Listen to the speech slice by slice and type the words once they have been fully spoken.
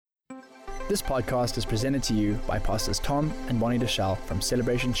This podcast is presented to you by Pastors Tom and Bonnie Deshelle from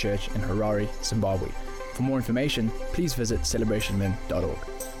Celebration Church in Harare, Zimbabwe. For more information, please visit celebrationmen.org.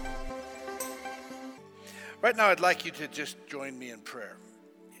 Right now, I'd like you to just join me in prayer.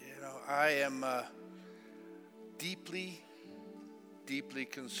 I am deeply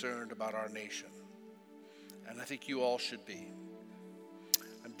concerned about our nation, and I think you all should be.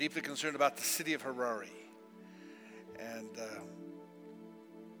 I'm deeply concerned about the city of Harare, and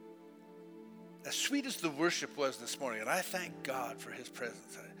as sweet as the worship was this morning, and I thank God for his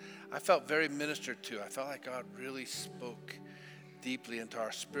presence, I felt very ministered to. I felt like God really spoke deeply into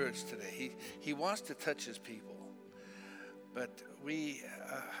our spirits today. He wants to touch his people, but we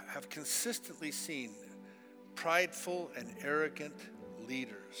have consistently seen prideful and arrogant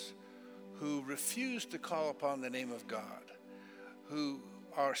leaders who refuse to call upon the name of God, who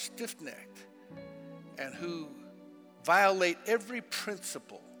are stiff-necked, and who violate every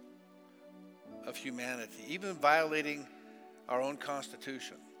principle of humanity, even violating our own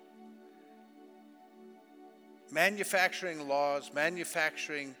Constitution. Manufacturing laws,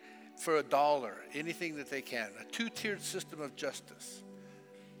 manufacturing for $1, anything that they can, a two-tiered system of justice.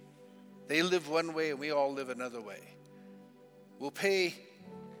 They live one way and we all live another way. We'll pay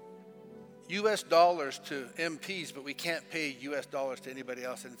US dollars to MPs, but we can't pay US dollars to anybody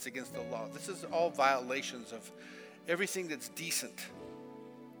else, and it's against the law. This is all violations of everything that's decent.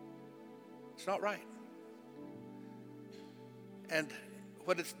 It's not right. And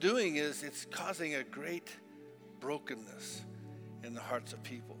what it's doing is it's causing a great brokenness in the hearts of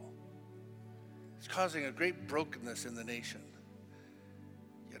people. It's causing a great brokenness in the nation.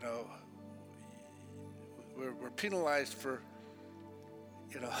 We're penalized for,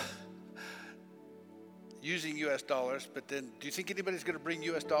 using US dollars, but then do you think anybody's going to bring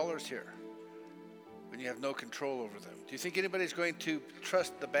US dollars here when you have no control over them? Do you think anybody's going to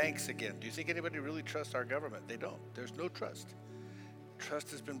trust the banks again? Do you think anybody really trusts our government? They don't. There's no trust.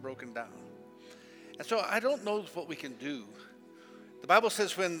 Trust has been broken down. And so I don't know what we can do. The Bible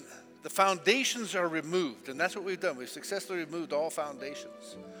says when the foundations are removed, and that's what we've done. We've successfully removed all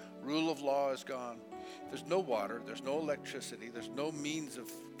foundations. Rule of law is gone. There's no water. There's no electricity. There's no means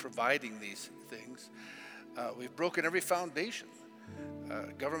of providing these things. We've broken every foundation.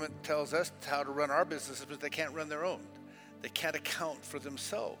 Government tells us how to run our businesses, but they can't run their own. They can't account for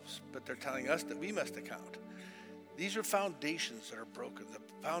themselves, but they're telling us that we must account. These are foundations that are broken. The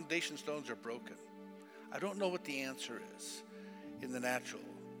foundation stones are broken. I don't know what the answer is in the natural,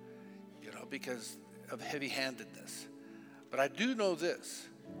 because of heavy-handedness. But I do know this,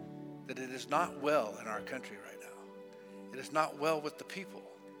 that it is not well in our country right now. It is not well with the people,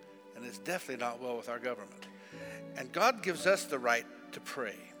 and it's definitely not well with our government. And God gives us the right to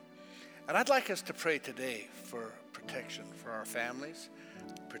pray. And I'd like us to pray today for protection for our families,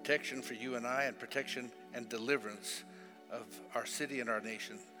 protection for you and I, and protection and deliverance of our city and our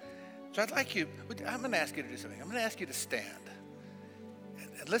nation. So I'm going to ask you to do something. I'm going to ask you to stand.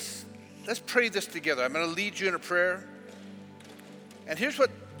 And let's pray this together. I'm going to lead you in a prayer. And here's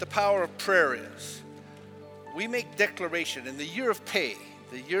what the power of prayer is. We make declaration. In the year of pay,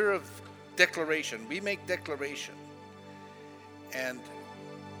 the year of declaration, we make declaration. And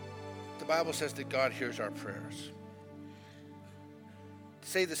the Bible says that God hears our prayers.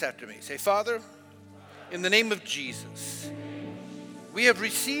 Say this after me. Say, Father, in the name of Jesus, we have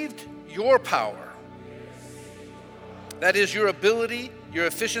received your power. That is your ability, your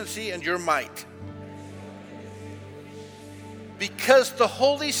efficiency, and your might. Because the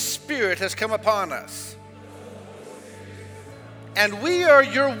Holy Spirit has come upon us. And we are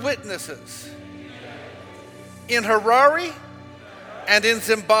your witnesses in Harare and in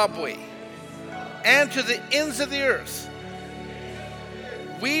Zimbabwe and to the ends of the earth.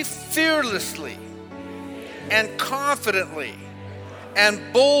 We fearlessly and confidently and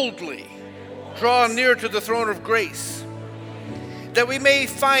boldly draw near to the throne of grace, that we may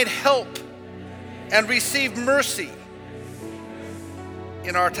find help and receive mercy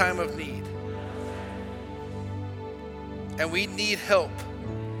in our time of need. And we need help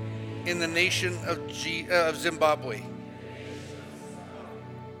in the nation of Zimbabwe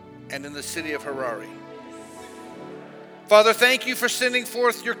and in the city of Harare. Father, thank you for sending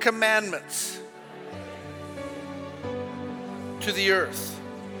forth your commandments to the earth.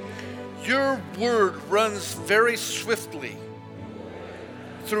 Your word runs very swiftly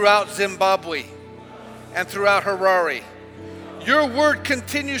throughout Zimbabwe and throughout Harare. Your word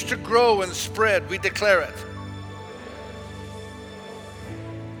continues to grow and spread. We declare it.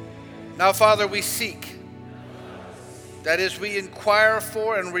 Now, Father, we seek, that is, we inquire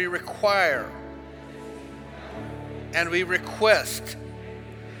for and we require and we request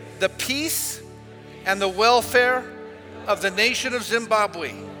the peace and the welfare of the nation of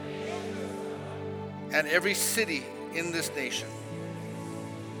Zimbabwe and every city in this nation.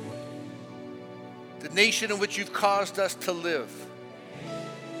 The nation in which you've caused us to live.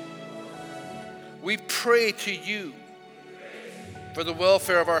 We pray to you for the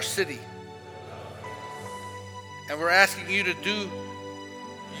welfare of our city. And we're asking you to do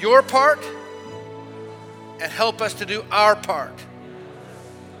your part and help us to do our part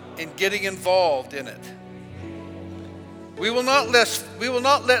in getting involved in it. We will not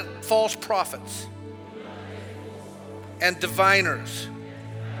let false prophets and diviners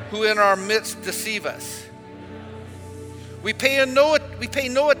who in our midst deceive us. We pay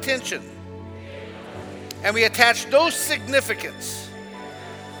no attention, and we attach no significance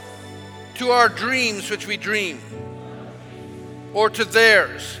to our dreams which we dream or to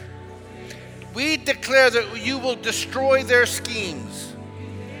theirs. We declare that you will destroy their schemes.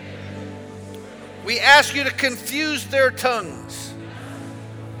 We ask you to confuse their tongues.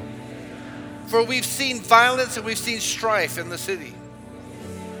 For we've seen violence and we've seen strife in the city.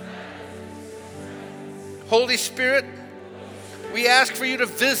 Holy Spirit, we ask for you to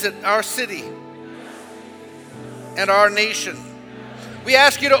visit our city and our nation. We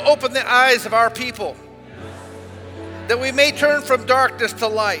ask you to open the eyes of our people, that we may turn from darkness to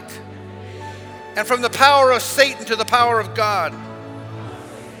light, and from the power of Satan to the power of God.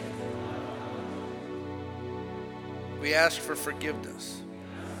 We ask for forgiveness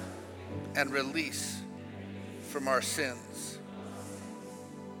and release from our sins.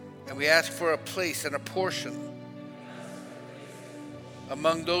 And we ask for a place and a portion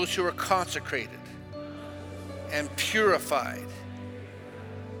among those who are consecrated and purified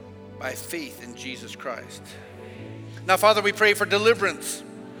by faith in Jesus Christ. Now, Father, we pray for deliverance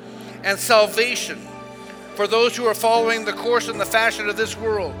and salvation for those who are following the course and the fashion of this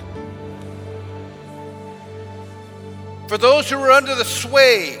world. For those who are under the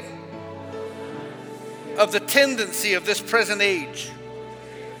sway of the tendency of this present age.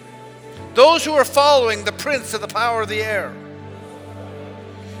 Those who are following the prince of the power of the air.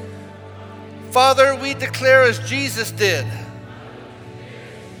 Father, we declare as Jesus did,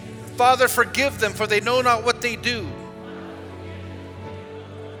 Father, forgive them, for they know not what they do.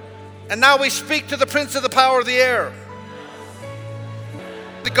 And now we speak to the prince of the power of the air,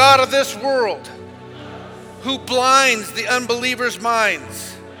 the God of this world, who blinds the unbelievers'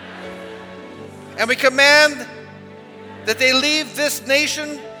 minds. And we command that they leave this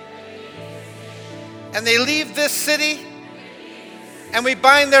nation and they leave this city, and we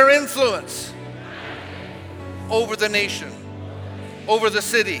bind their influence over the nation, over the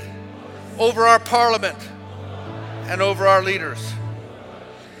city, over our parliament, and over our leaders.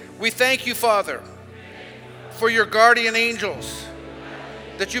 We thank you, Father, for your guardian angels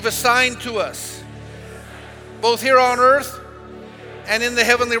that you've assigned to us, both here on earth and in the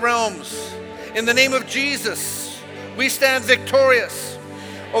heavenly realms. In the name of Jesus, we stand victorious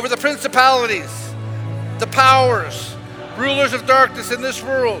over the principalities, the powers, rulers of darkness in this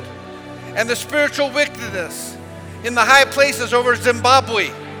world, and the spiritual wickedness in the high places over Zimbabwe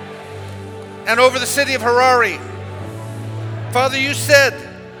and over the city of Harare. Father, you said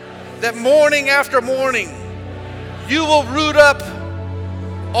that morning after morning, you will root up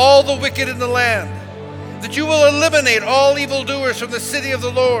all the wicked in the land, that you will eliminate all evildoers from the city of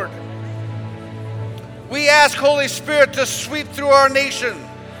the Lord. We ask, Holy Spirit, to sweep through our nation,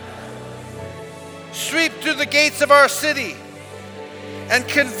 sweep through the gates of our city, and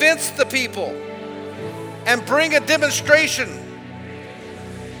convince the people, and bring a demonstration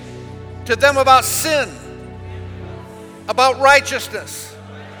to them about sin, about righteousness,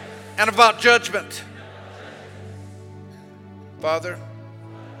 and about judgment. Father,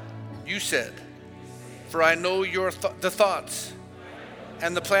 you said, for I know the thoughts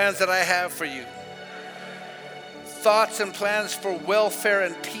and the plans that I have for you. Thoughts and plans for welfare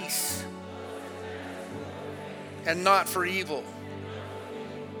and peace, and not for evil,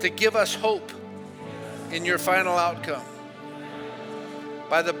 to give us hope in your final outcome.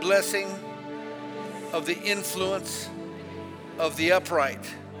 By the blessing of the influence of the upright,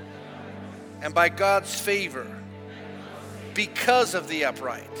 and by God's favor, because of the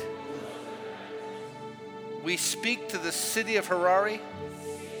upright, we speak to the city of Harare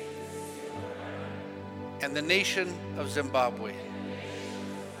and the nation of Zimbabwe.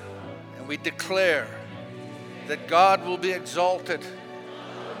 And we declare that God will be exalted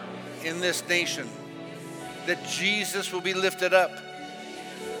in this nation, that Jesus will be lifted up,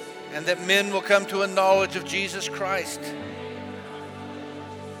 and that men will come to a knowledge of Jesus Christ.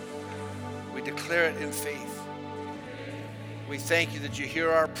 We declare it in faith. We thank you that you hear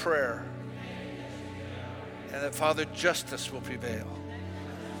our prayer and that, Father, justice will prevail.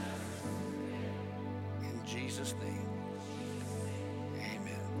 In Jesus' name,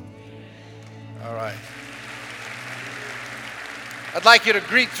 amen. All right. I'd like you to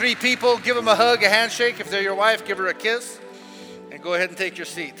greet 3 people. Give them a hug, a handshake. If they're your wife, give her a kiss. And go ahead and take your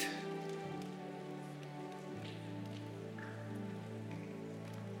seat.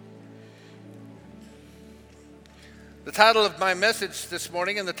 The title of my message this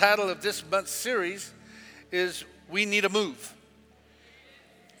morning and the title of this month's series is We Need a Move.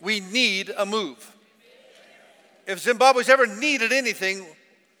 We need a move. If Zimbabwe's ever needed anything,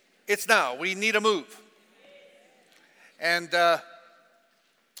 it's now. We need a move. And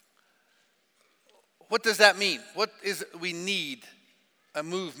what does that mean? What is we need a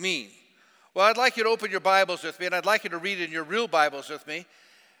move mean? Well, I'd like you to open your Bibles with me, and I'd like you to read in your real Bibles with me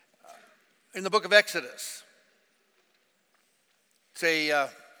in the book of Exodus. It's a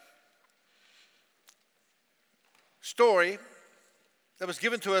story that was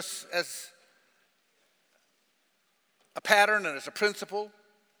given to us as a pattern and as a principle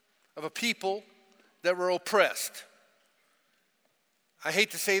of a people that were oppressed. I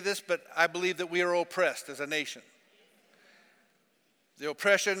hate to say this, but I believe that we are oppressed as a nation. The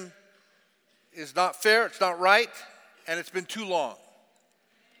oppression is not fair, it's not right, and it's been too long.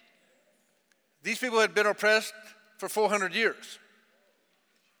 These people had been oppressed for 400 years.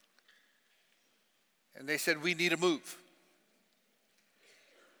 And they said, we need a move.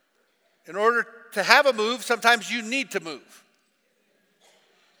 In order to have a move, sometimes you need to move.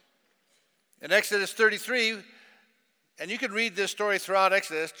 In Exodus 33, and you can read this story throughout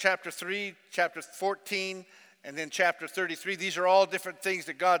Exodus, chapter 3, chapter 14, and then chapter 33. These are all different things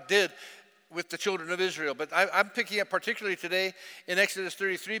that God did with the children of Israel. But I'm picking up particularly today in Exodus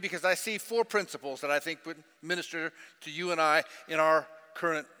 33 because I see 4 principles that I think would minister to you and I in our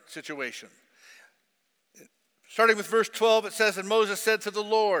current situation. Starting with verse 12, it says, and Moses said to the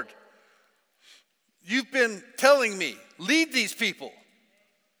Lord, you've been telling me, lead these people,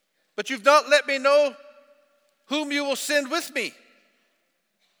 but you've not let me know whom you will send with me.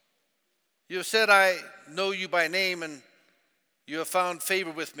 You have said, I know you by name, and you have found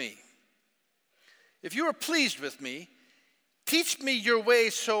favor with me. If you are pleased with me, teach me your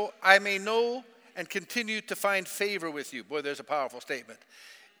ways so I may know and continue to find favor with you. Boy, there's a powerful statement.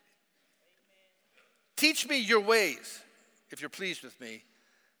 Teach me your ways, if you're pleased with me,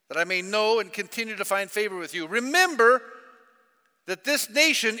 that I may know and continue to find favor with you. Remember that this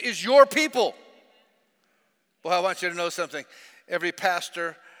nation is your people. Well, I want you to know something. Every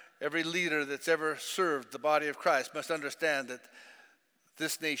pastor, every leader that's ever served the body of Christ must understand that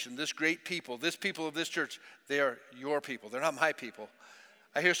this nation, this great people, this people of this church, they are your people. They're not my people.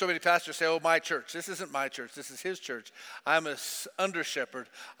 I hear so many pastors say, oh, my church. This isn't my church. This is his church. I'm a under shepherd.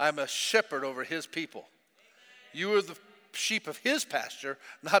 I'm a shepherd over his people. You are the sheep of his pasture,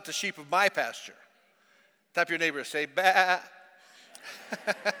 not the sheep of my pasture. Tap your neighbor and say, bah.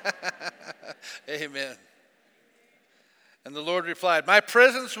 Amen. And the Lord replied, my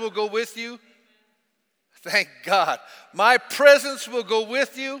presence will go with you. Thank God. My presence will go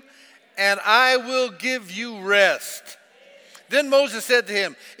with you, and I will give you rest. Then Moses said to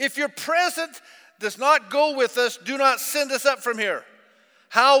him, if your presence does not go with us, do not send us up from here.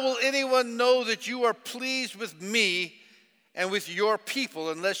 How will anyone know that you are pleased with me and with your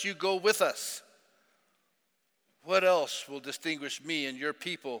people unless you go with us? What else will distinguish me and your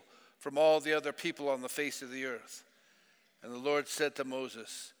people from all the other people on the face of the earth? And the Lord said to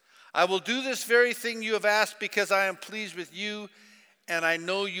Moses, I will do this very thing you have asked because I am pleased with you and I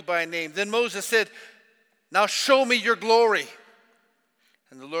know you by name. Then Moses said, now show me your glory.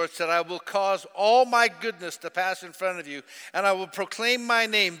 And the Lord said, I will cause all my goodness to pass in front of you, and I will proclaim my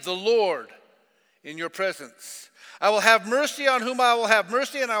name, the Lord, in your presence. I will have mercy on whom I will have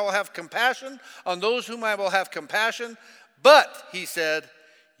mercy, and I will have compassion on those whom I will have compassion. But, he said,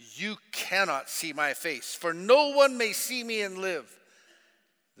 you cannot see my face, for no one may see me and live.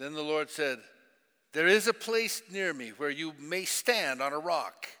 Then the Lord said, there is a place near me where you may stand on a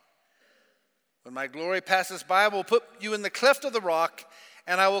rock. When my glory passes by, I will put you in the cleft of the rock,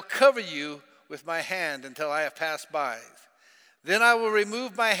 and I will cover you with my hand until I have passed by. Then I will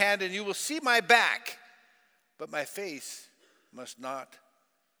remove my hand, and you will see my back, but my face must not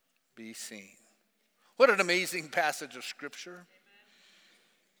be seen. What an amazing passage of Scripture.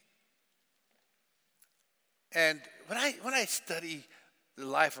 And when I study the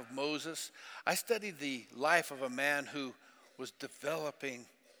life of Moses, I studied the life of a man who was developing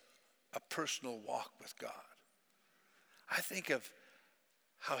a personal walk with God. I think of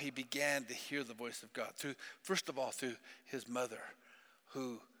how he began to hear the voice of God. First of all, through his mother,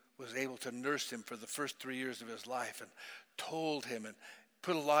 who was able to nurse him for the first 3 years of his life and told him and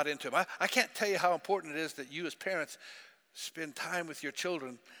put a lot into him. I can't tell you how important it is that you as parents spend time with your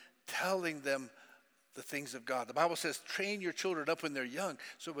children telling them the things of God. The Bible says, train your children up when they're young,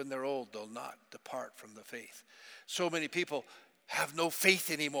 so when they're old, they'll not depart from the faith. So many people have no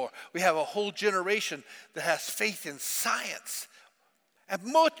faith anymore. We have a whole generation that has faith in science. And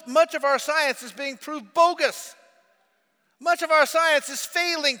much of our science is being proved bogus. Much of our science is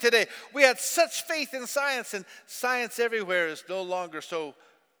failing today. We had such faith in science, and science everywhere is no longer so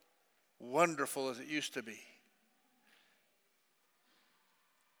wonderful as it used to be.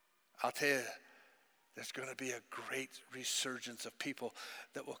 I'll tell you, there's going to be a great resurgence of people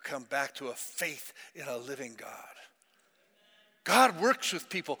that will come back to a faith in a living God. God works with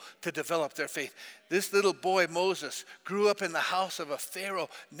people to develop their faith. This little boy, Moses, grew up in the house of a Pharaoh,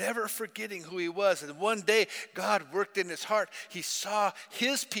 never forgetting who he was. And one day, God worked in his heart. He saw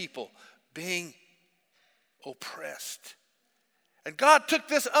his people being oppressed. And God took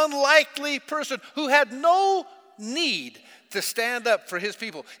this unlikely person who had no need to stand up for his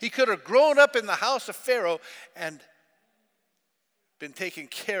people. He could have grown up in the house of Pharaoh and been taken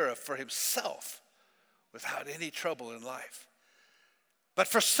care of for himself without any trouble in life. But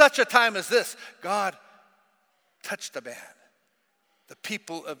for such a time as this, God touched a man. The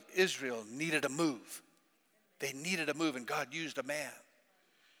people of Israel needed a move. They needed a move, and God used a man.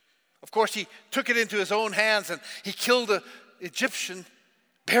 Of course, he took it into his own hands, and he killed an Egyptian,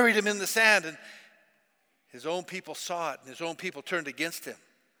 buried him in the sand, and his own people saw it, and his own people turned against him.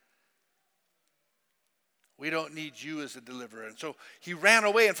 We don't need you as a deliverer. And so he ran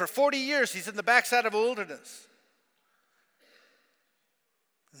away, and for 40 years, he's in the backside of a wilderness.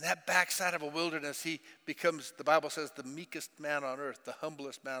 In that backside of a wilderness, he becomes, the Bible says, the meekest man on earth, the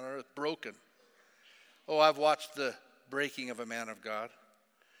humblest man on earth, broken. Oh, I've watched the breaking of a man of God.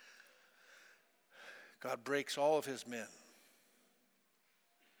 God breaks all of his men.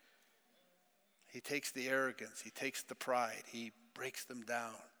 He takes the arrogance, he takes the pride, he breaks them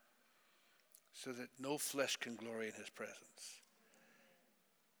down so that no flesh can glory in his presence.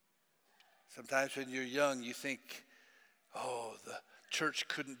 Sometimes when you're young, you think, oh, the church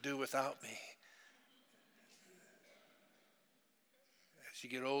couldn't do without me. As you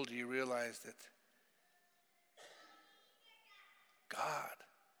get older, you realize that God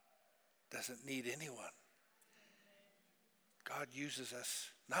doesn't need anyone. God uses us,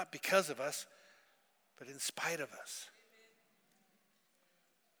 not because of us, but in spite of us.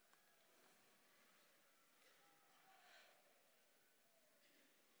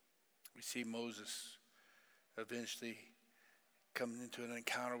 We see Moses eventually come into an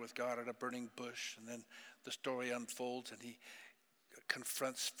encounter with God at a burning bush, and then the story unfolds, and he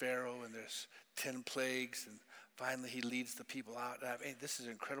confronts Pharaoh, and there's 10 plagues, and finally he leads the people out. This is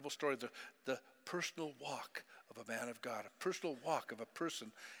an incredible story, the personal walk of a man of God, a personal walk of a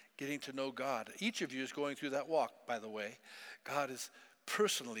person getting to know God. Each of you is going through that walk, by the way. God is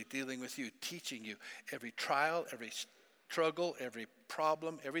personally dealing with you, teaching you every trial, every struggle, every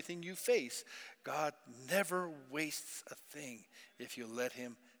problem, everything you face. God never wastes a thing if you let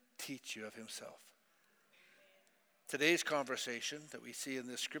him teach you of himself. Today's conversation that we see in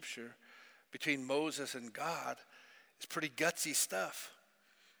this scripture between Moses and God is pretty gutsy stuff.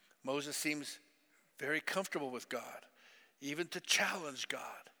 Moses seems very comfortable with God, even to challenge God.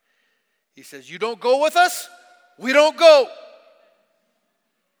 He says, you don't go with us, we don't go.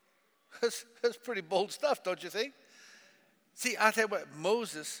 That's pretty bold stuff, don't you think? See, I'll tell you what,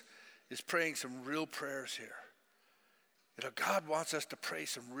 Moses is praying some real prayers here. You know, God wants us to pray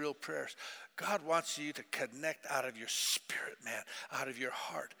some real prayers. God wants you to connect out of your spirit, man, out of your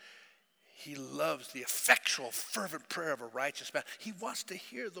heart. He loves the effectual, fervent prayer of a righteous man. He wants to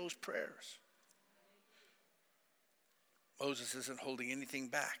hear those prayers. Moses isn't holding anything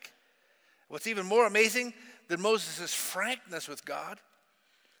back. What's even more amazing than Moses' frankness with God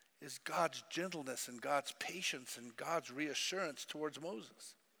is God's gentleness and God's patience and God's reassurance towards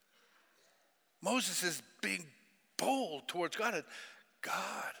Moses. Moses is being bold towards God, and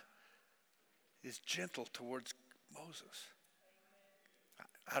God is gentle towards Moses.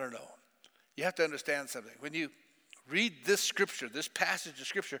 I don't know. You have to understand something. When you read this scripture, this passage of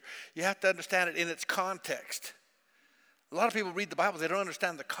scripture, you have to understand it in its context. A lot of people read the Bible, they don't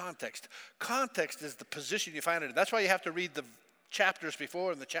understand the context. Context is the position you find it in. That's why you have to read the chapters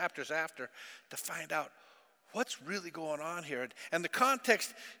before and the chapters after to find out what's really going on here. And the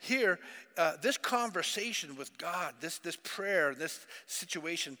context here, this conversation with God, this prayer, this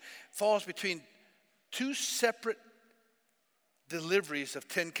situation falls between two separate deliveries of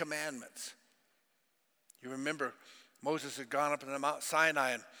 10 commandments. You remember Moses had gone up to the Mount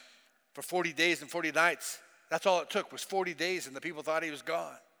Sinai and for 40 days and 40 nights. That's all it took was 40 days, and the people thought he was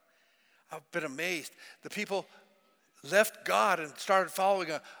gone. I've been amazed. The people left God and started following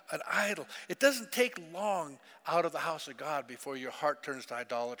an idol. It doesn't take long out of the house of God before your heart turns to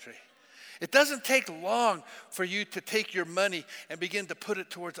idolatry. It doesn't take long for you to take your money and begin to put it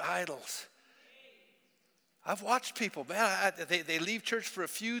towards idols. I've watched people, man, they leave church for a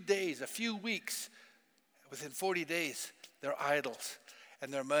few days, a few weeks. Within 40 days, their idols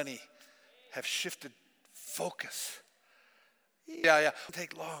and their money have shifted focus. It doesn't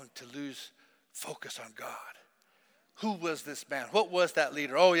take long to lose focus on God. Who was this man? What was that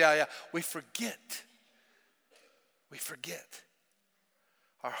leader? We forget. We forget.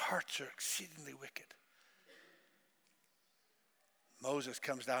 Our hearts are exceedingly wicked. Moses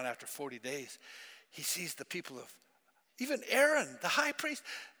comes down after 40 days. He sees the people of, even Aaron, the high priest,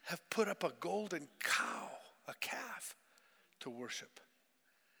 have put up a golden cow, a calf, to worship.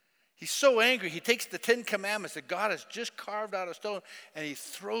 He's so angry, he takes the 10 commandments that God has just carved out of stone and he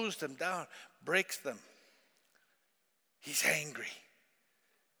throws them down, breaks them. He's angry.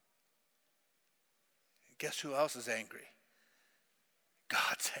 And guess who else is angry?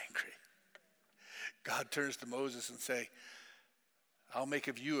 God's angry. God turns to Moses and says, I'll make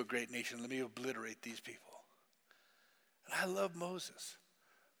of you a great nation. Let me obliterate these people. And I love Moses.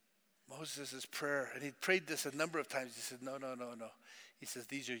 Moses' prayer, and he prayed this a number of times. He said, no. He says,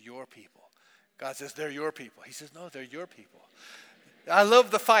 these are your people. God says, they're your people. He says, no, they're your people. I love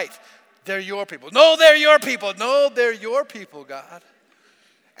the fight. They're your people. No, they're your people. No, they're your people, God.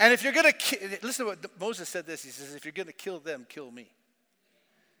 And if you're going to, listen to what Moses said this. He says, if you're going to kill them, kill me.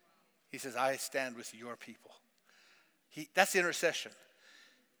 He says, I stand with your people. That's intercession.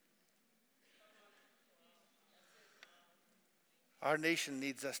 Our nation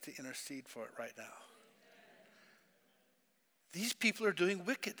needs us to intercede for it right now. These people are doing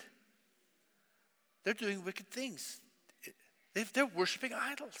wicked. They're doing wicked things. They're worshiping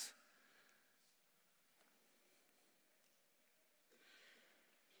idols.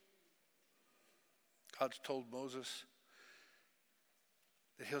 God's told Moses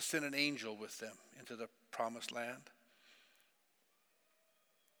that he'll send an angel with them into the promised land.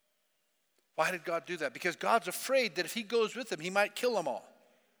 Why did God do that? Because God's afraid that if he goes with them, he might kill them all.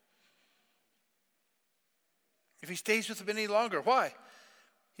 If he stays with them any longer. Why?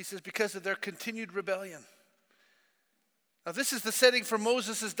 He says, because of their continued rebellion. Now this is the setting for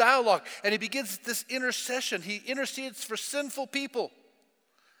Moses' dialogue. And he begins this intercession. He intercedes for sinful people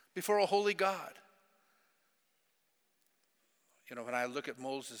before a holy God. You know, when I look at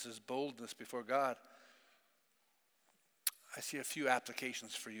Moses' boldness before God, I see a few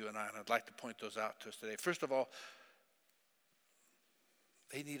applications for you and I, and I'd like to point those out to us today. First of all,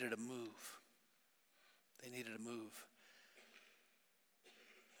 they needed a move. They needed a move.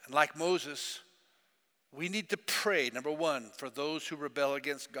 And like Moses, we need to pray, number one, for those who rebel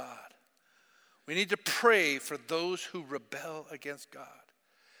against God. We need to pray for those who rebel against God.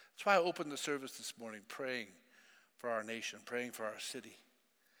 That's why I opened the service this morning praying for our nation, praying for our city.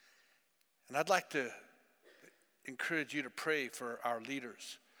 And I'd like to encourage you to pray for our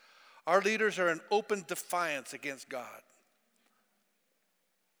leaders. Our leaders are in open defiance against God.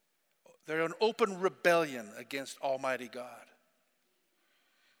 They're in open rebellion against Almighty God.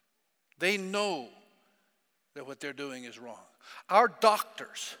 They know that what they're doing is wrong. Our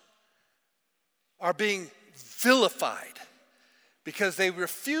doctors are being vilified because they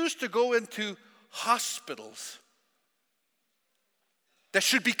refuse to go into hospitals that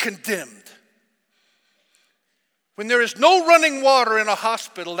should be condemned. When there is no running water in a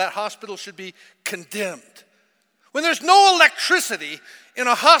hospital, that hospital should be condemned. When there's no electricity in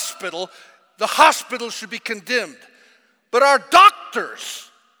a hospital, the hospital should be condemned. But our doctors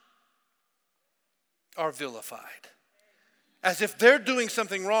are vilified, as if they're doing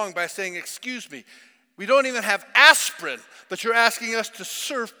something wrong by saying, excuse me, we don't even have aspirin, but you're asking us to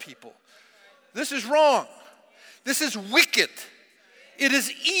serve people. This is wrong. This is wicked. It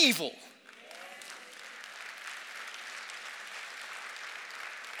is evil.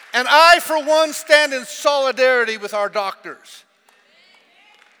 And I, for one, stand in solidarity with our doctors.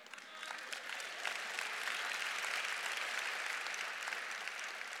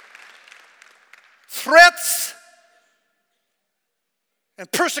 Threats and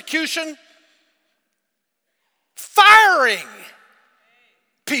persecution, firing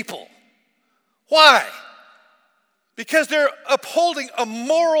people. Why? Because they're upholding a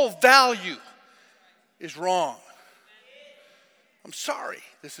moral value is wrong. I'm sorry,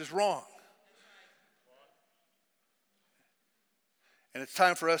 this is wrong. And it's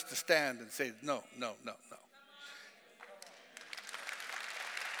time for us to stand and say, no, no, no, no.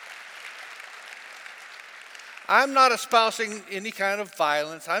 I'm not espousing any kind of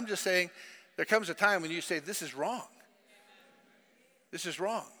violence. I'm just saying there comes a time when you say, this is wrong. This is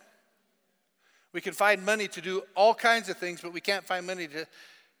wrong. We can find money to do all kinds of things, but we can't find money to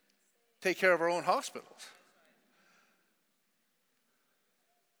take care of our own hospitals.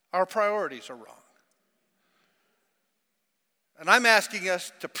 Our priorities are wrong. And I'm asking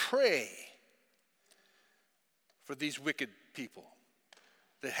us to pray for these wicked people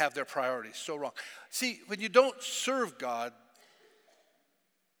that have their priorities so wrong. See, when you don't serve God,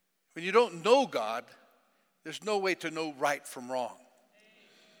 when you don't know God, there's no way to know right from wrong.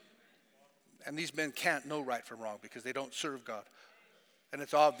 And these men can't know right from wrong because they don't serve God. And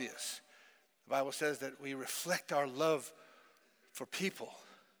it's obvious. The Bible says that we reflect our love for people.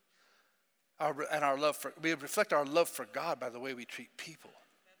 We reflect our love for God by the way we treat people.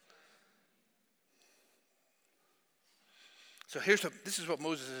 So this is what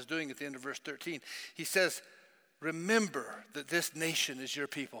Moses is doing at the end of verse 13. He says, remember that this nation is your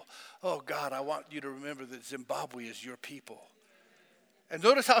people. Oh God, I want you to remember that Zimbabwe is your people. And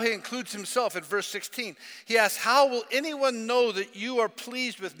notice how he includes himself in verse 16. He asks, how will anyone know that you are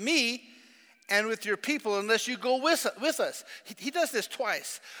pleased with me and with your people unless you go with us? He does this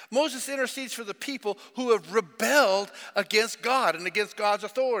twice. Moses intercedes for the people who have rebelled against God and against God's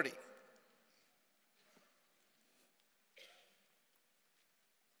authority.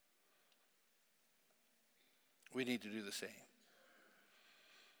 We need to do the same.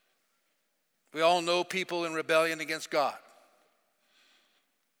 We all know people in rebellion against God.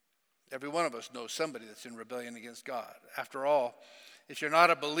 Every one of us knows somebody that's in rebellion against God. After all, if you're not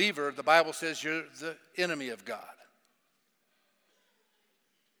a believer, the Bible says you're the enemy of God.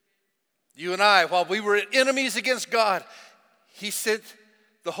 You and I, while we were enemies against God, he sent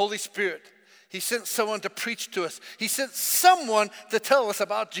the Holy Spirit. He sent someone to preach to us. He sent someone to tell us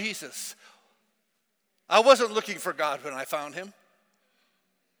about Jesus. I wasn't looking for God when I found him.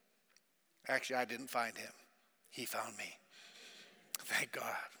 Actually, I didn't find him. He found me. Thank God.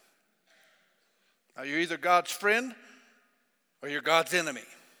 Now, you're either God's friend or you're God's enemy.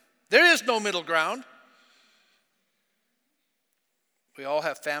 There is no middle ground. We all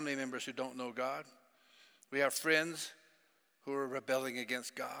have family members who don't know God. We have friends who are rebelling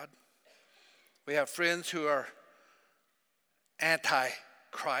against God. We have friends who are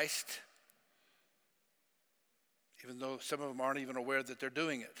anti-Christ, even though some of them aren't even aware that they're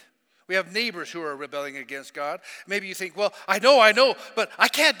doing it. We have neighbors who are rebelling against God. Maybe you think, well, I know, but I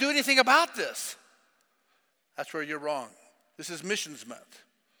can't do anything about this. That's where you're wrong. This is Missions Month.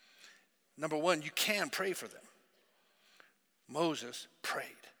 Number one, you can pray for them. Moses prayed.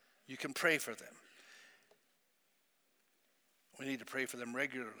 You can pray for them. We need to pray for them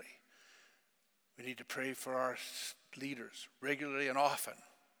regularly. We need to pray for our leaders regularly and often.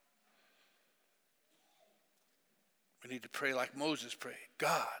 We need to pray like Moses prayed.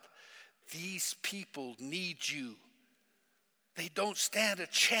 God, these people need you. They don't stand a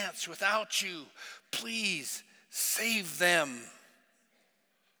chance without you. Please save them.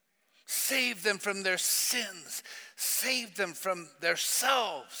 Save them from their sins. Save them from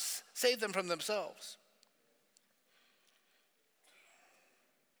themselves. Save them from themselves.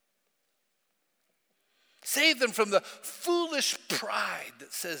 Save them from the foolish pride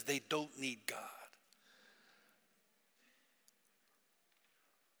that says they don't need God.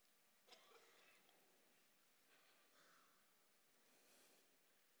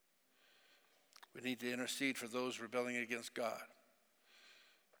 We need to intercede for those rebelling against God.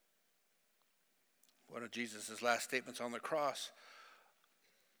 One of Jesus' last statements on the cross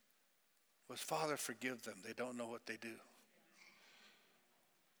was, Father, forgive them. They don't know what they do.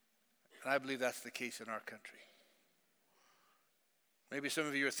 And I believe that's the case in our country. Maybe some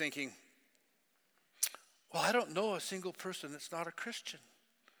of you are thinking, well, I don't know a single person that's not a Christian.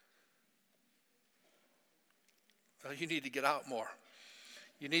 Well, you need to get out more.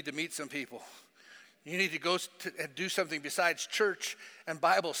 You need to meet some people. You need to go and do something besides church and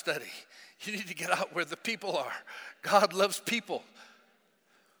Bible study. You need to get out where the people are. God loves people.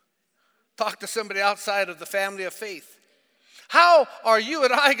 Talk to somebody outside of the family of faith. How are you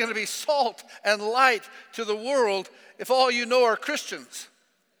and I going to be salt and light to the world if all you know are Christians?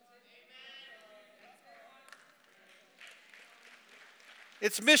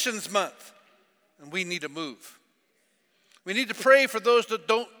 It's Missions Month, and we need to move. We need to pray for those that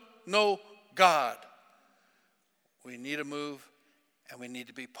don't know God. We need to move, and we need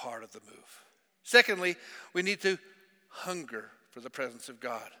to be part of the move. Secondly, we need to hunger for the presence of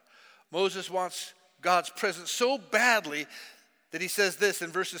God. Moses wants God's presence so badly that he says this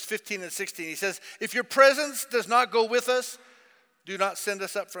in verses 15 and 16. He says, if your presence does not go with us, do not send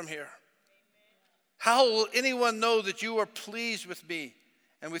us up from here. How will anyone know that you are pleased with me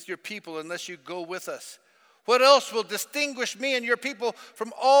and with your people unless you go with us? What else will distinguish me and your people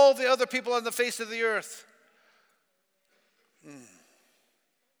from all the other people on the face of the earth?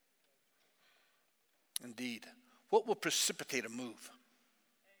 Indeed, what will precipitate a move?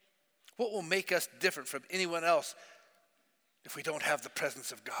 What will make us different from anyone else if we don't have the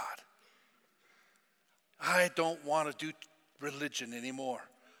presence of God? I don't want to do religion anymore.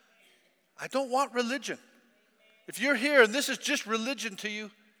 I don't want religion. If you're here and this is just religion to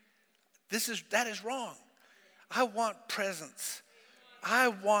you, that is wrong. I want presence. I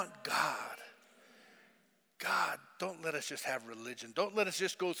want God. God, don't let us just have religion. Don't let us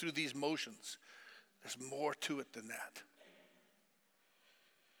just go through these motions. There's more to it than that.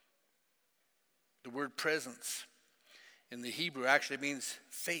 The word presence in the Hebrew actually means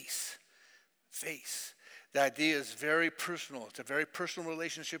face. Face. The idea is very personal. It's a very personal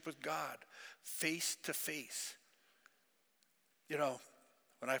relationship with God. Face to face. You know,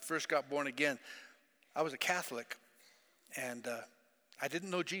 when I first got born again, I was a Catholic, and I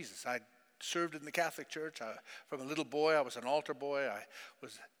didn't know Jesus. I served in the Catholic Church. From a little boy, I was an altar boy. I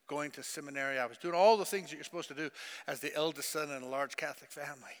was going to seminary. I was doing all the things that you're supposed to do as the eldest son in a large Catholic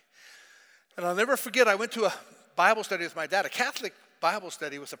family. And I'll never forget, I went to a Bible study with my dad, a Catholic Bible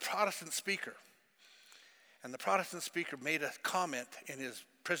study with a Protestant speaker. And the Protestant speaker made a comment in his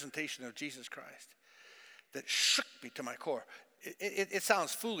presentation of Jesus Christ that shook me to my core. It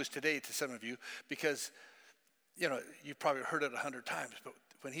sounds foolish today to some of you because, you know, you've probably heard it 100 times. But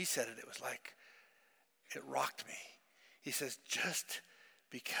when he said it, it was like, it rocked me. He says, just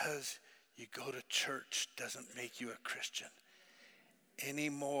because you go to church doesn't make you a Christian any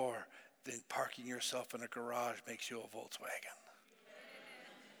more than parking yourself in a garage makes you a Volkswagen.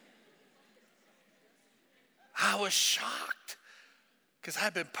 I was shocked because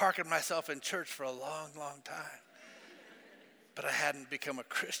I've been parking myself in church for a long, long time. But I hadn't become a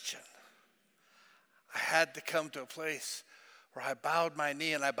Christian. I had to come to a place where I bowed my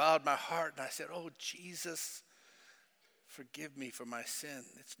knee and I bowed my heart and I said, oh, Jesus, forgive me for my sin.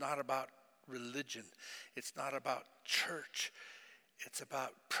 It's not about religion. It's not about church. It's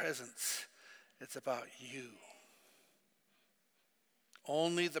about presence. It's about you.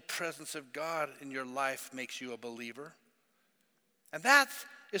 Only the presence of God in your life makes you a believer. And that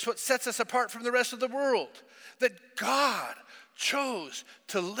is what sets us apart from the rest of the world. That God chose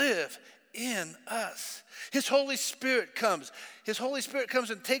to live in us. His Holy Spirit comes. His Holy Spirit comes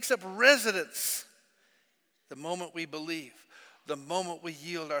and takes up residence the moment we believe, the moment we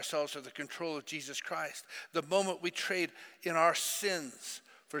yield ourselves to the control of Jesus Christ, the moment we trade in our sins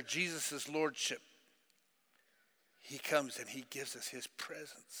for Jesus' lordship. He comes and he gives us his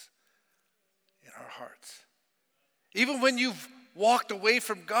presence in our hearts. Even when you've walked away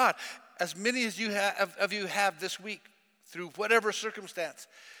from God, as many as you have this week, through whatever circumstance,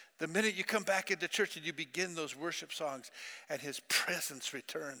 the minute you come back into church and you begin those worship songs and his presence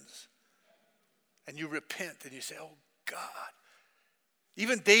returns and you repent and you say, oh God.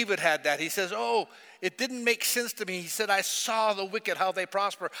 Even David had that. He says, oh, it didn't make sense to me. He said, I saw the wicked, how they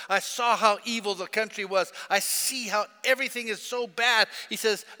prosper. I saw how evil the country was. I see how everything is so bad. He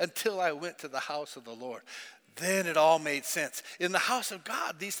says, until I went to the house of the Lord. Then it all made sense. In the house of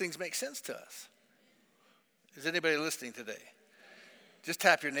God, these things make sense to us. Is anybody listening today? Just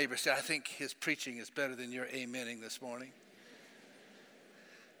tap your neighbor and say, I think his preaching is better than your amening this morning.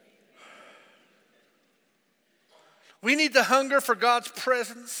 We need to hunger for God's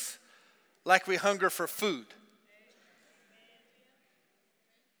presence like we hunger for food.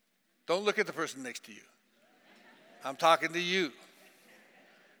 Don't look at the person next to you. I'm talking to you.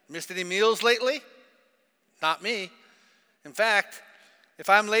 Missed any meals lately? Not me. In fact, if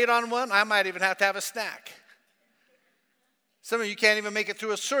I'm late on one, I might even have to have a snack. Some of you can't even make it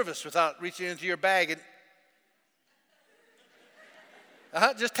through a service without reaching into your bag and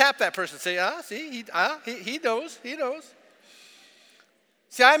just tap that person and say, see, he knows.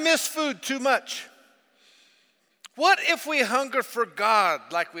 See, I miss food too much. What if we hunger for God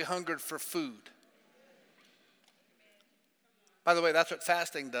like we hungered for food? By the way, that's what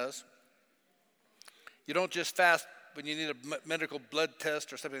fasting does. You don't just fast when you need a medical blood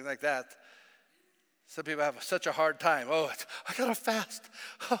test or something like that. Some people have such a hard time. Oh, I got to fast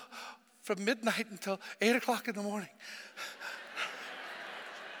from midnight until 8 o'clock in the morning.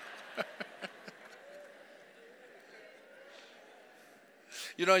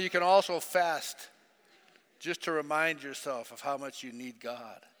 You know, you can also fast just to remind yourself of how much you need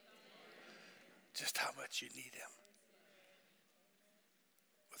God. Just how much you need him.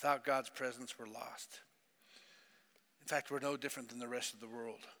 Without God's presence, we're lost. In fact, we're no different than the rest of the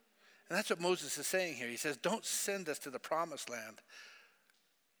world. And that's what Moses is saying here. He says, don't send us to the promised land.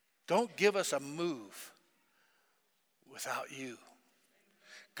 Don't give us a move without you.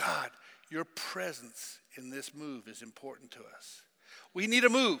 God, your presence in this move is important to us. We need a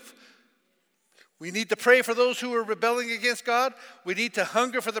move. We need to pray for those who are rebelling against God. We need to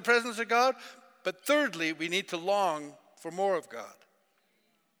hunger for the presence of God. But thirdly, we need to long for more of God.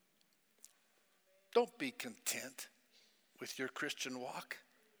 Don't be content with your Christian walk.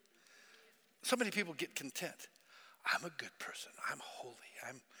 So many people get content. I'm a good person. I'm holy.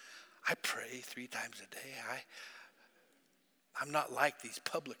 I pray 3 times a day. I'm not like these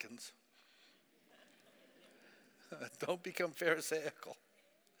publicans. Don't become Pharisaical.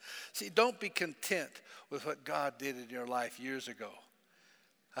 See, don't be content with what God did in your life years ago.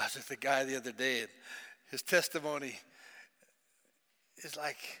 I was with a guy the other day, and his testimony is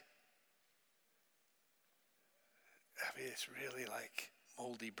like, it's really like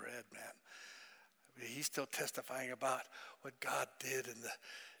moldy bread, man. He's still testifying about what God did in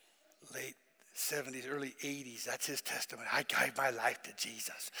the late 70s, early 80s. That's his testimony. I gave my life to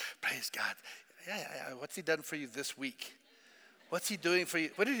Jesus. Praise God. Yeah. What's he done for you this week? What's he doing for you?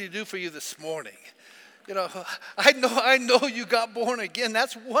 What did he do for you this morning? You know, I know you got born again.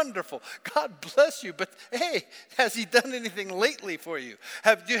 That's wonderful. God bless you. But hey, has he done anything lately for you?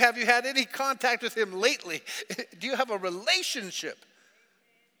 Have you had any contact with him lately? Do you have a relationship?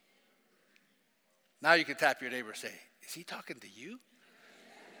 Now you can tap your neighbor and say, is he talking to you?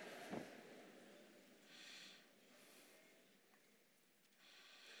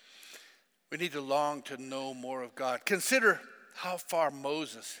 We need to long to know more of God. Consider how far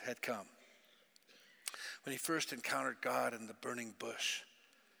Moses had come. When he first encountered God in the burning bush,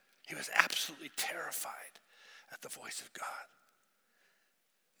 he was absolutely terrified at the voice of God.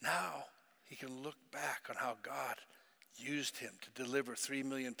 Now he can look back on how God used him to deliver 3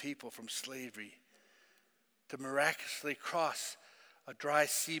 million people from slavery, to miraculously cross a dry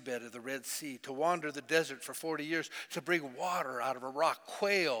seabed of the Red Sea, to wander the desert for 40 years, to bring water out of a rock,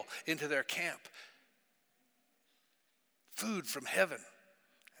 quail into their camp, food from heaven.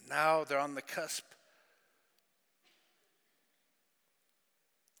 And now they're on the cusp,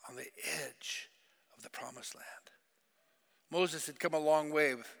 on the edge of the promised land. Moses had come a long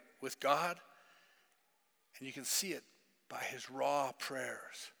way with God, and you can see it by his raw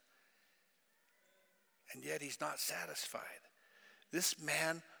prayers. And yet he's not satisfied. This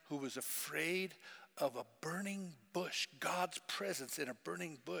man who was afraid of a burning bush, God's presence in a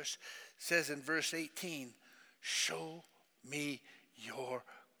burning bush, says in verse 18, show me your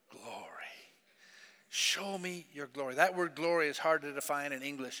glory. Show me your glory. That word glory is hard to define in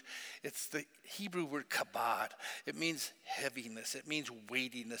English. It's the Hebrew word kabod. It means heaviness. It means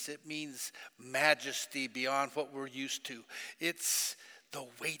weightiness. It means majesty beyond what we're used to. It's the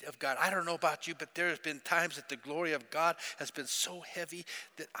weight of God. I don't know about you, but there has been times that the glory of God has been so heavy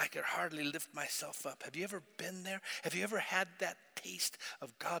that I could hardly lift myself up. Have you ever been there? Have you ever had that taste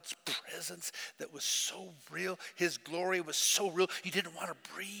of God's presence that was so real? His glory was so real, you didn't want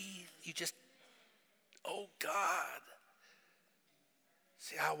to breathe. You just, oh God.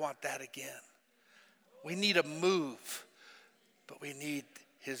 See, I want that again. We need a move, but we need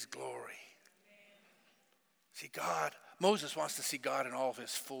his glory. See, Moses wants to see God in all of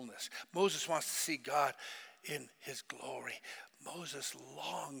his fullness. Moses wants to see God in his glory. Moses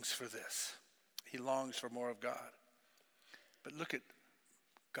longs for this. He longs for more of God. But look at,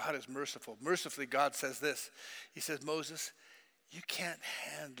 God is merciful. Mercifully, God says this. He says, Moses, you can't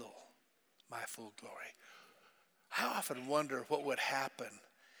handle my full glory. I often wonder what would happen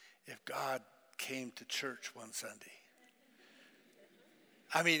if God came to church one Sunday.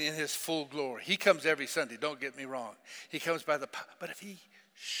 I mean, in his full glory. He comes every Sunday, don't get me wrong. He comes by but if he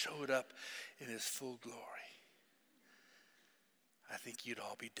showed up in his full glory, I think you'd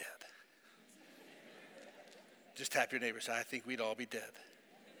all be dead. Just tap your neighbor and say, I think we'd all be dead.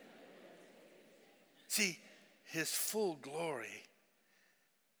 See, his full glory,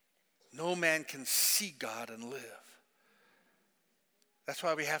 no man can see God and live. That's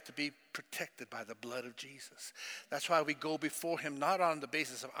why we have to be protected by the blood of Jesus. That's why we go before him, not on the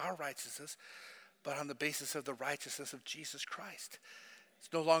basis of our righteousness, but on the basis of the righteousness of Jesus Christ.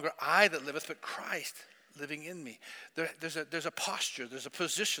 It's no longer I that liveth, but Christ living in me. There's a posture, there's a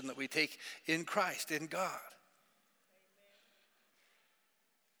position that we take in Christ, in God.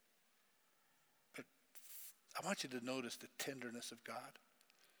 But I want you to notice the tenderness of God.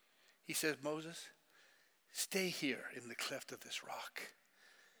 He says, Moses, stay here in the cleft of this rock.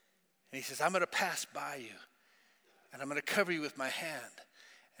 And he says, I'm going to pass by you, and I'm going to cover you with my hand,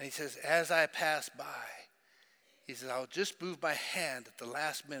 And he says, as I pass by, he says, I'll just move my hand at the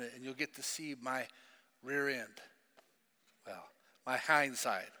last minute and you'll get to see my rear end. Well, my hind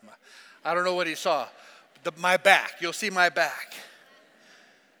side. I don't know what he saw. My back. You'll see my back.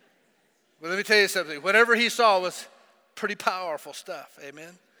 Well, let me tell you something. Whatever he saw was pretty powerful stuff.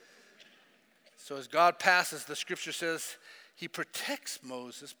 Amen? So as God passes, the scripture says, he protects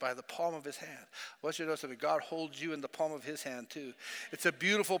Moses by the palm of his hand. I want you to know something. God holds you in the palm of his hand too. It's a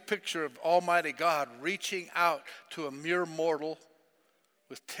beautiful picture of Almighty God reaching out to a mere mortal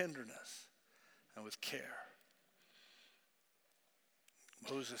with tenderness and with care.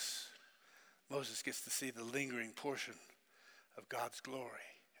 Moses gets to see the lingering portion of God's glory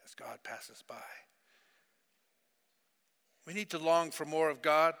as God passes by. We need to long for more of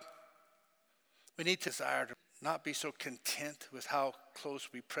God. We need to desire to not be so content with how close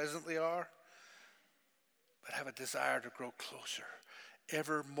we presently are, but have a desire to grow closer,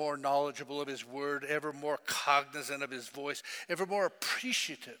 ever more knowledgeable of his word, ever more cognizant of his voice, ever more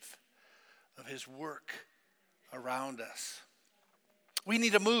appreciative of his work around us. We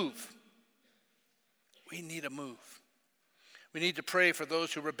need to move. We need to move. We need to pray for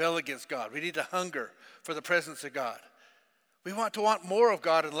those who rebel against God. We need to hunger for the presence of God. We want more of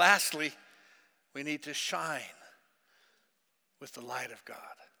God. And lastly, we need to shine with the light of God.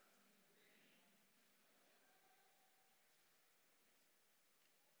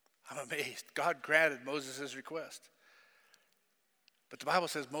 I'm amazed. God granted Moses' request. But the Bible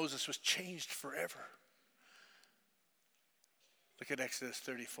says Moses was changed forever. Look at Exodus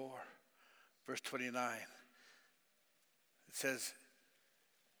 34, verse 29. It says,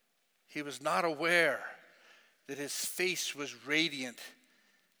 he was not aware that his face was radiant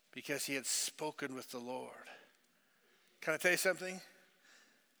because he had spoken with the Lord. Can I tell you something?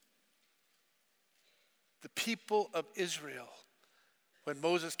 The people of Israel, when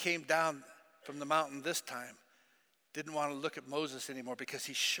Moses came down from the mountain this time, didn't want to look at Moses anymore because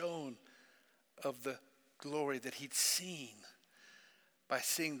he shone of the glory that he'd seen by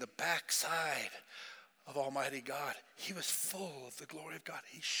seeing the backside of Almighty God. He was full of the glory of God.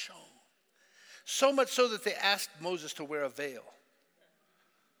 He shone. So much so that they asked Moses to wear a veil.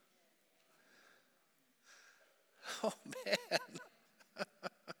 Oh, man.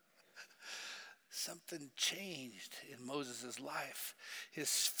 Something changed in Moses' life. His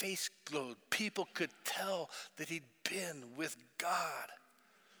face glowed. People could tell that he'd been with God.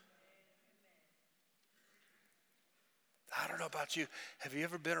 I don't know about you. Have you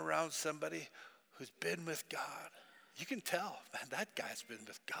ever been around somebody who's been with God? You can tell, man, that guy's been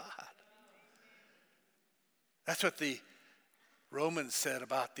with God. That's what the Romans said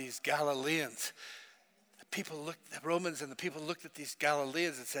about these Galileans. The Romans and the people looked at these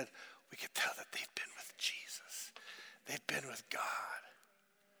Galileans and said, we could tell that they've been with Jesus. They've been with God.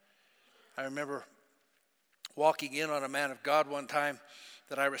 I remember walking in on a man of God one time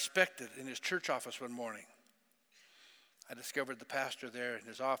that I respected in his church office one morning. I discovered the pastor there in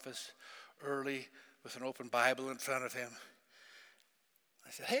his office early with an open Bible in front of him.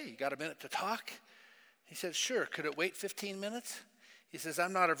 I said, hey, you got a minute to talk? He said, sure. Could it wait 15 minutes? He says,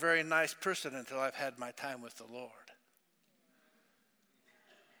 I'm not a very nice person until I've had my time with the Lord.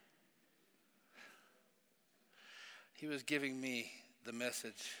 He was giving me the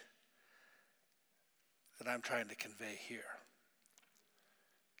message that I'm trying to convey here.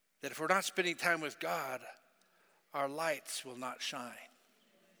 That if we're not spending time with God, our lights will not shine.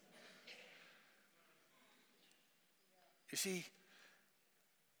 You see,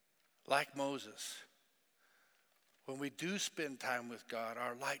 like Moses, when we do spend time with God,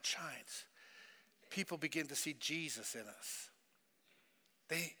 our light shines. People begin to see Jesus in us.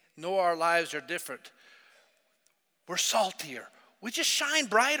 They know our lives are different. We're saltier. We just shine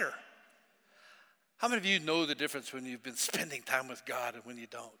brighter. How many of you know the difference when you've been spending time with God and when you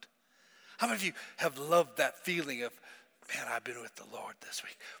don't? How many of you have loved that feeling of, man, I've been with the Lord this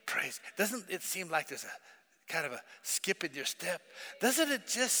week. Praise. Doesn't it seem like there's a kind of a skip in your step? Doesn't it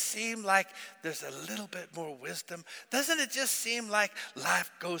just seem like there's a little bit more wisdom? Doesn't it just seem like life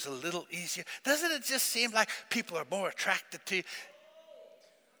goes a little easier? Doesn't it just seem like people are more attracted to you?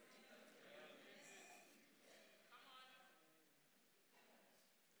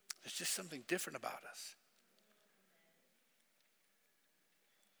 There's just something different about us.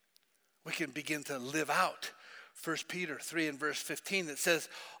 We can begin to live out 1 Peter 3 and verse 15 that says,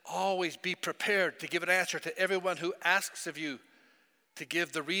 always be prepared to give an answer to everyone who asks of you to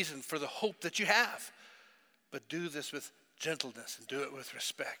give the reason for the hope that you have. But do this with gentleness and do it with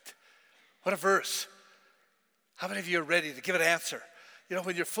respect. What a verse. How many of you are ready to give an answer? You know,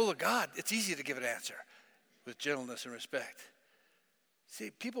 when you're full of God, it's easy to give an answer with gentleness and respect. See,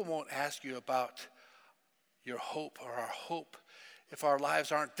 people won't ask you about your hope or our hope if our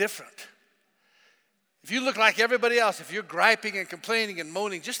lives aren't different. If you look like everybody else, if you're griping and complaining and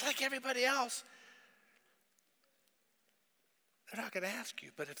moaning just like everybody else, they're not going to ask you.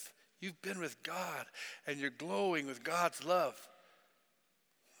 But if you've been with God and you're glowing with God's love,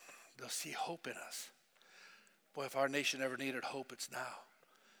 they'll see hope in us. Boy, if our nation ever needed hope, it's now.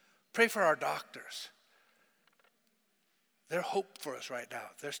 Pray for our doctors. They're hope for us right now.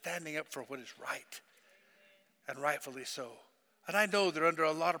 They're standing up for what is right, and rightfully so. And I know they're under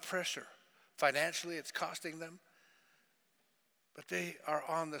a lot of pressure. Financially, it's costing them. But they are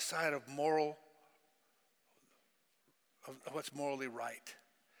on the side of what's morally right.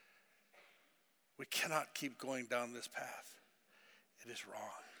 We cannot keep going down this path. It is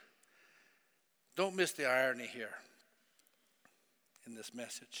wrong. Don't miss the irony here in this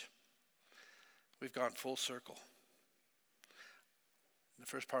message. We've gone full circle. In the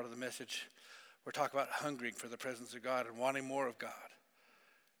first part of the message, we're talking about hungering for the presence of God and wanting more of God.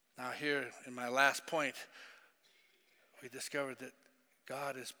 Now here, in my last point, we discovered that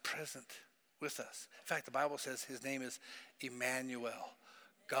God is present with us. In fact, the Bible says his name is Emmanuel,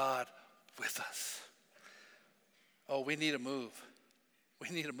 God with us. Oh, we need a move. We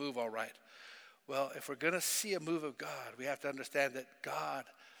need a move, all right. Well, if we're going to see a move of God, we have to understand that God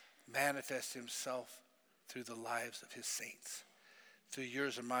manifests himself through the lives of his saints, through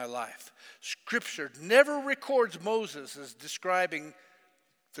yours and my life. Scripture never records Moses as describing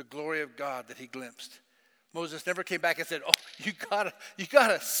the glory of God that he glimpsed. Moses never came back and said, oh, you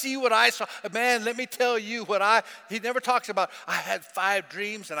gotta see what I saw. Man, let me tell you he never talks about, I had 5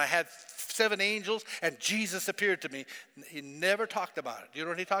 dreams and I had 7 angels and Jesus appeared to me. He never talked about it. Do you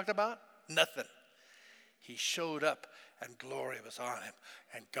know what he talked about? Nothing. He showed up and glory was on him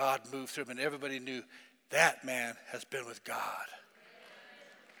and God moved through him and everybody knew that man has been with God.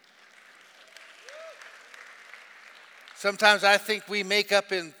 Sometimes I think we make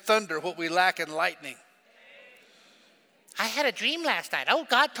up in thunder what we lack in lightning. I had a dream last night. Oh,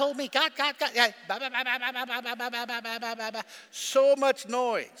 God told me. God. So much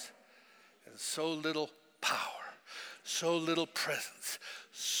noise and so little power, so little presence,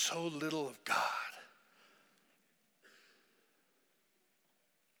 so little of God.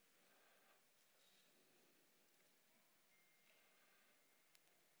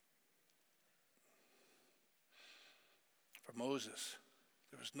 For Moses,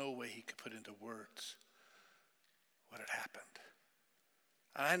 there was no way he could put into words what had happened.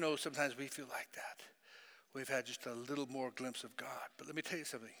 And I know sometimes we feel like that. We've had just a little more glimpse of God. But let me tell you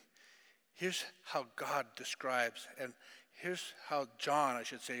something. Here's how God describes, and here's how John, I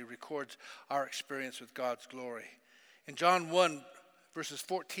should say, records our experience with God's glory. In John 1, verses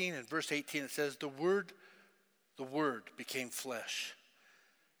 14 and verse 18, it says, the Word became flesh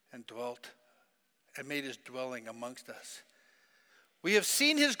and dwelt and made his dwelling amongst us. We have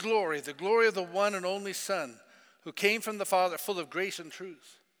seen his glory, the glory of the one and only Son, who came from the Father, full of grace and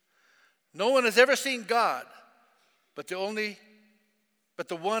truth. No one has ever seen God, but the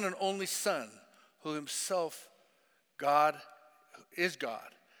one and only Son, who himself is God,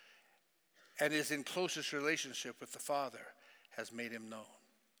 and is in closest relationship with the Father, has made him known.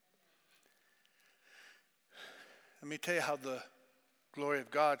 Let me tell you how the glory of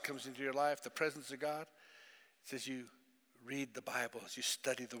God comes into your life, the presence of God. It's as you read the Bible, as you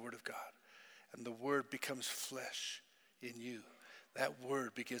study the Word of God. And the Word becomes flesh in you. That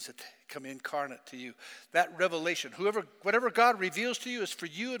Word begins to come incarnate to you. That revelation, whatever God reveals to you is for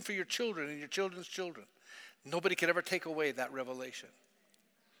you and for your children and your children's children. Nobody can ever take away that revelation.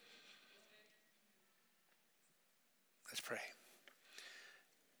 Let's pray.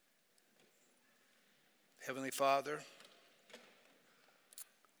 Heavenly Father,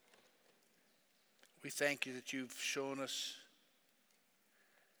 we thank you that you've shown us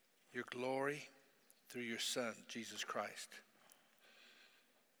your glory through your Son, Jesus Christ.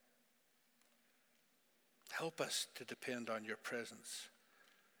 Help us to depend on your presence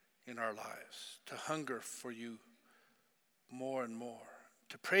in our lives, to hunger for you more and more,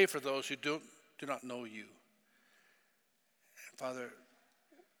 to pray for those who do not know you. And Father,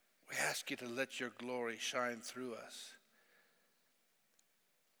 we ask you to let your glory shine through us.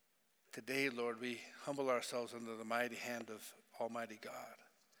 Today, Lord, we humble ourselves under the mighty hand of Almighty God.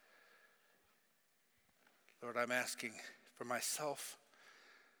 Lord, I'm asking for myself,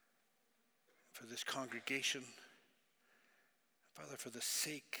 for this congregation, Father, for the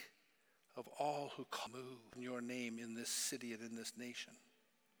sake of all who move in your name in this city and in this nation,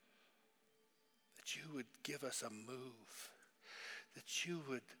 that you would give us a move, that you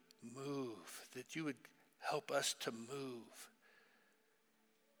would move, that you would help us to move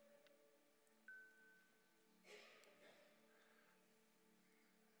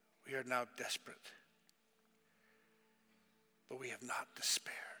We are now desperate, but we have not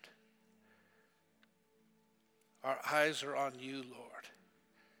despaired. Our eyes are on you, Lord.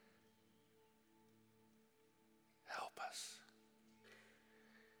 Help us.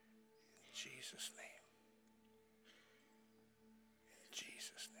 In Jesus' name. In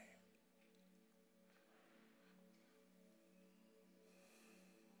Jesus' name.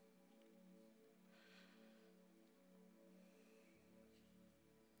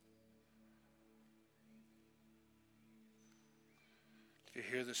 If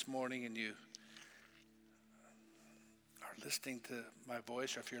you're here this morning and you are listening to my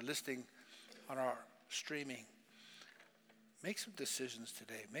voice, or if you're listening on our streaming, make some decisions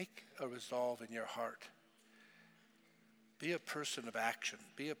today. Make a resolve in your heart. Be a person of action.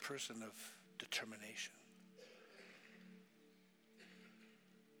 Be a person of determination.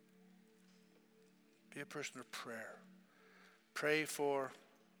 Be a person of prayer. Pray for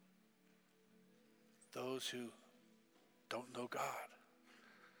those who don't know God.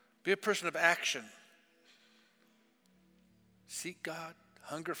 Be a person of action. Seek God,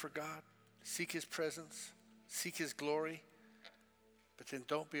 hunger for God, seek his presence, seek his glory. But then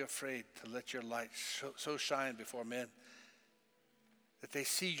don't be afraid to let your light so shine before men that they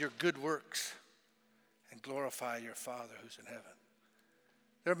see your good works and glorify your Father who's in heaven.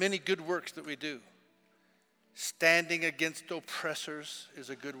 There are many good works that we do. Standing against oppressors is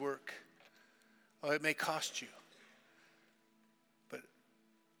a good work. Oh, it may cost you, but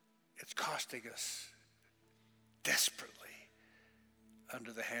it's costing us desperately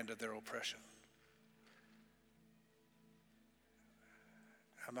under the hand of their oppression.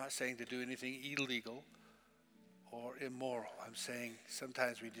 I'm not saying to do anything illegal or immoral. I'm saying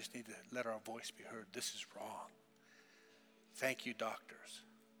sometimes we just need to let our voice be heard. This is wrong. Thank you, doctors.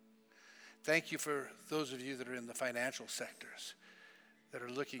 Thank you for those of you that are in the financial sectors that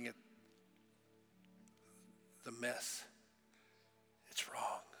are looking at the mess. It's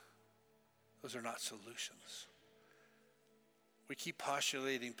wrong. Those are not solutions. We keep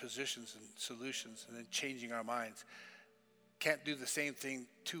postulating positions and solutions and then changing our minds. Can't do the same thing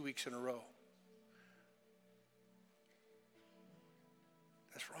 2 weeks in a row.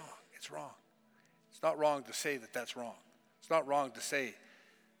 That's wrong. It's wrong. It's not wrong to say that that's wrong. It's not wrong to say,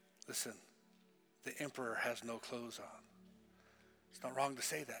 listen, the emperor has no clothes on. It's not wrong to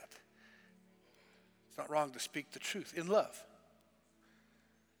say that. It's not wrong to speak the truth in love.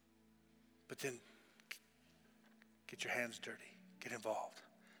 But then get your hands dirty. Get involved.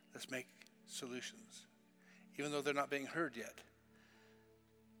 Let's make solutions. Even though they're not being heard yet,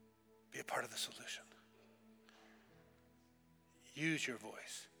 be a part of the solution. Use your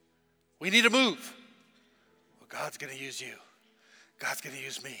voice. We need to move. Well, God's going to use you. God's going to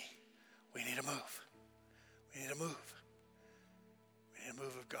use me. We need to move. We need to move. We need a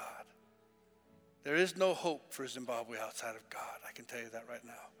move of God. There is no hope for Zimbabwe outside of God. I can tell you that right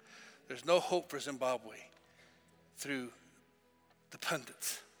now. There's no hope for Zimbabwe through the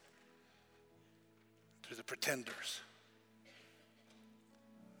pundits, through the pretenders.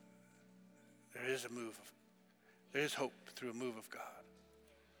 There is a move. There is hope through a move of God.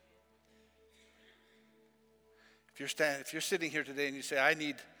 If you're sitting here today and you say, I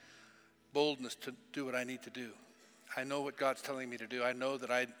need boldness to do what I need to do. I know what God's telling me to do. I know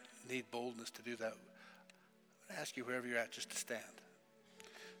that I need boldness to do that. I'm going to ask you wherever you're at just to stand.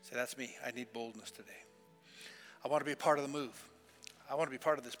 Say, that's me. I need boldness today. I want to be a part of the move. I want to be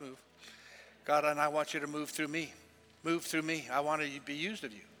part of this move. God, and I want you to move through me. Move through me. I want to be used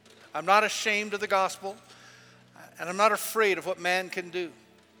of you. I'm not ashamed of the gospel, and I'm not afraid of what man can do.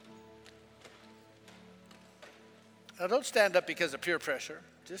 Now, don't stand up because of peer pressure.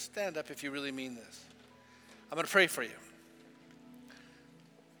 Just stand up if you really mean this. I'm going to pray for you.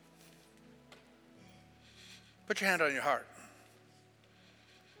 Put your hand on your heart.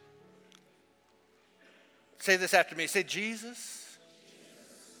 Say this after me. Say, Jesus,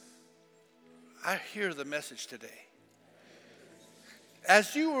 I hear the message today.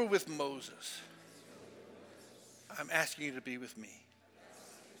 As you were with Moses, I'm asking you to be with me.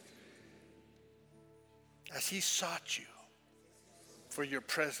 As he sought you for your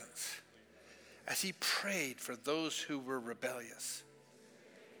presence, as he prayed for those who were rebellious,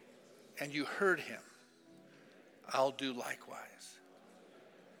 and you heard him, I'll do likewise.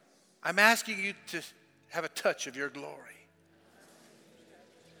 I'm asking you to have a touch of your glory.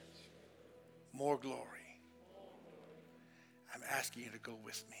 More glory. I'm asking you to go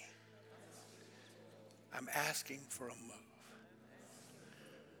with me. I'm asking for a move.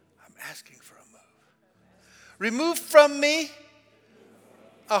 I'm asking for a move. Remove from me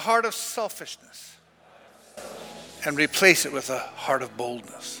a heart of selfishness and replace it with a heart of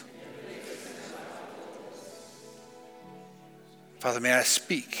boldness. Father, may I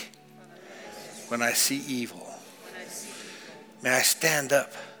speak when I see evil. May I stand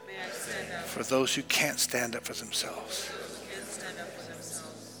up for those who can't stand up for themselves.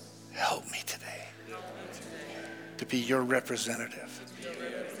 Help me today to be your representative,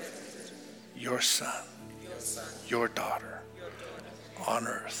 your son, your daughter on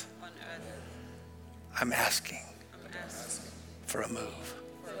earth. I'm asking for a move.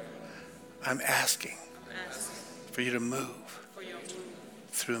 I'm asking for you to move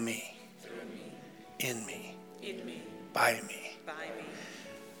through me, in me, by me.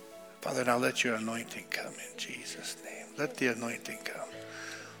 Father, now let your anointing come in Jesus' name. Let the anointing come.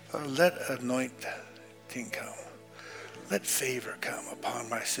 Father, let anointing come. Let favor come upon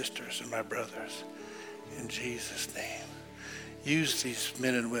my sisters and my brothers in Jesus' name. Use these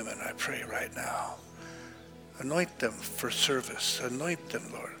men and women, I pray right now. Anoint them for service. Anoint them,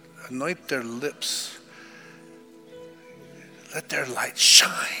 Lord. Anoint their lips. Let their light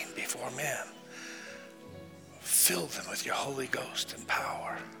shine before men. Fill them with your Holy Ghost and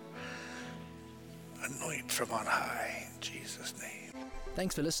power. Anoint from on high in Jesus' name.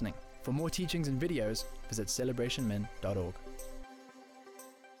 Thanks for listening. For more teachings and videos, visit celebrationmen.org.